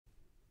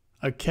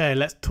Okay,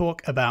 let's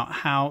talk about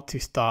how to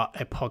start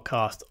a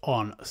podcast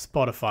on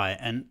Spotify.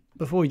 And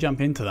before we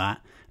jump into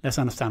that, let's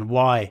understand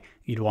why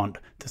you'd want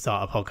to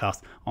start a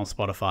podcast on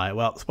Spotify.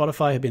 Well,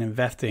 Spotify have been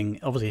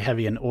investing obviously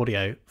heavy in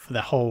audio for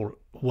the whole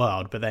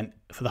world, but then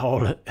for the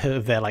whole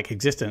of their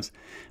existence.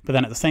 But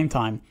then at the same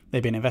time,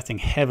 they've been investing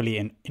heavily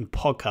in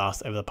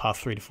podcasts over the past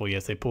 3 to 4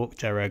 years. They bought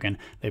Joe Rogan,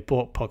 they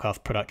bought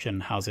podcast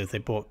production houses, they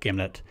bought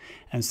Gimlet.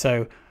 And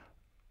so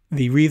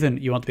the reason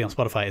you want to be on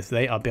Spotify is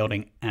they are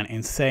building an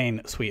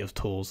insane suite of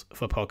tools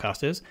for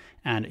podcasters,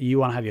 and you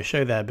want to have your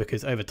show there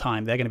because over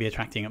time they're going to be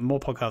attracting more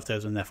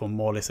podcasters and therefore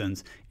more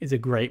listens. It's a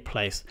great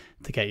place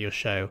to get your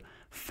show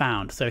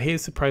found. So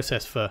here's the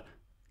process for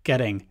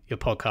getting your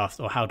podcast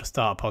or how to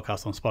start a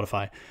podcast on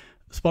Spotify.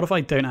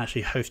 Spotify don't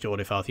actually host your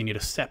audio files. You need a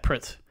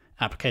separate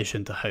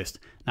application to host.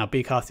 Now,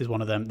 Bcast is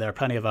one of them. There are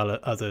plenty of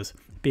others.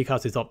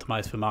 Bcast is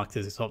optimized for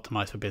marketers. It's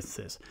optimized for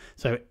businesses.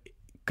 So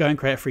go and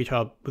create a free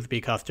trial with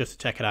Bcast just to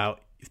check it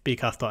out. It's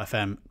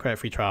bcast.fm, create a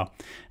free trial.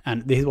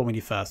 And this is what we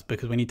need first,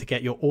 because we need to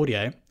get your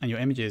audio and your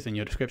images and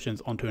your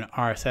descriptions onto an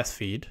RSS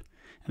feed.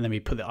 And then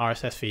we put the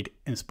RSS feed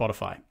in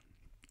Spotify.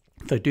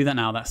 So do that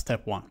now. That's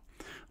step one.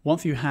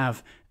 Once you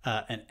have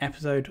an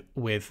episode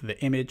with the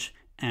image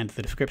and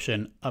the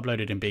description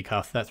uploaded in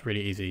Bcast, that's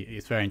really easy.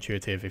 It's very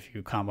intuitive. If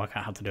you can't work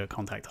out how to do it,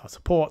 contact our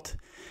support.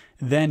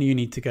 Then you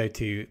need to go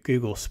to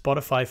Google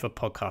Spotify for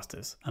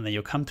Podcasters, and then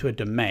you'll come to a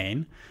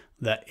domain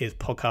that is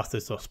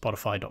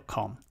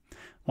podcasters.spotify.com.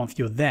 Once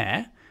you're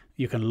there,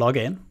 you can log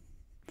in.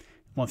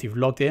 Once you've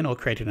logged in or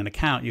created an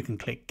account, you can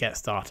click Get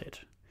Started.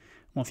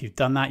 Once you've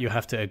done that, you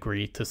have to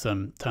agree to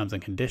some terms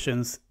and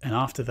conditions. And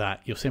after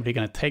that, you're simply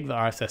going to take the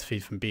RSS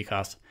feed from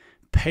Bcast,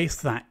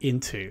 paste that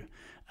into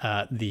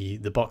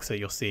the box that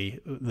you'll see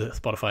that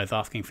Spotify is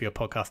asking for your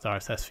podcast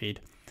RSS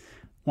feed.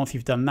 Once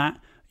you've done that,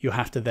 you'll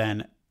have to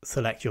then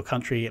select your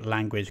country,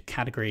 language,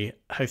 category,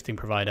 hosting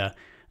provider,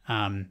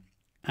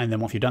 and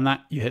then once you've done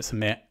that, you hit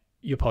submit.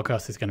 Your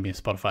podcast is going to be in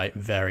Spotify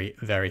very,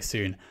 very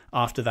soon.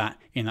 After that,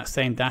 in that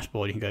same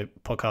dashboard, you can go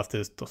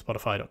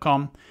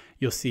podcasters.spotify.com.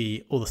 You'll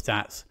see all the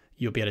stats.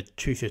 You'll be able to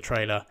choose your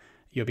trailer.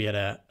 You'll be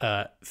able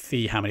to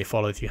see how many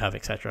followers you have,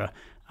 etc.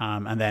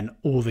 And then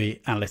all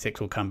the analytics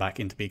will come back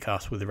into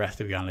Bcast with the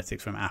rest of your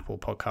analytics from Apple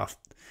Podcast,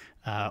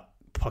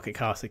 Pocket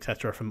Cast,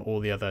 etc., from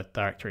all the other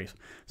directories.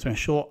 So in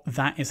short,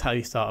 that is how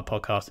you start a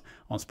podcast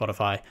on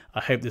Spotify. I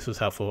hope this was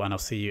helpful, and I'll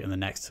see you in the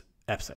next episode.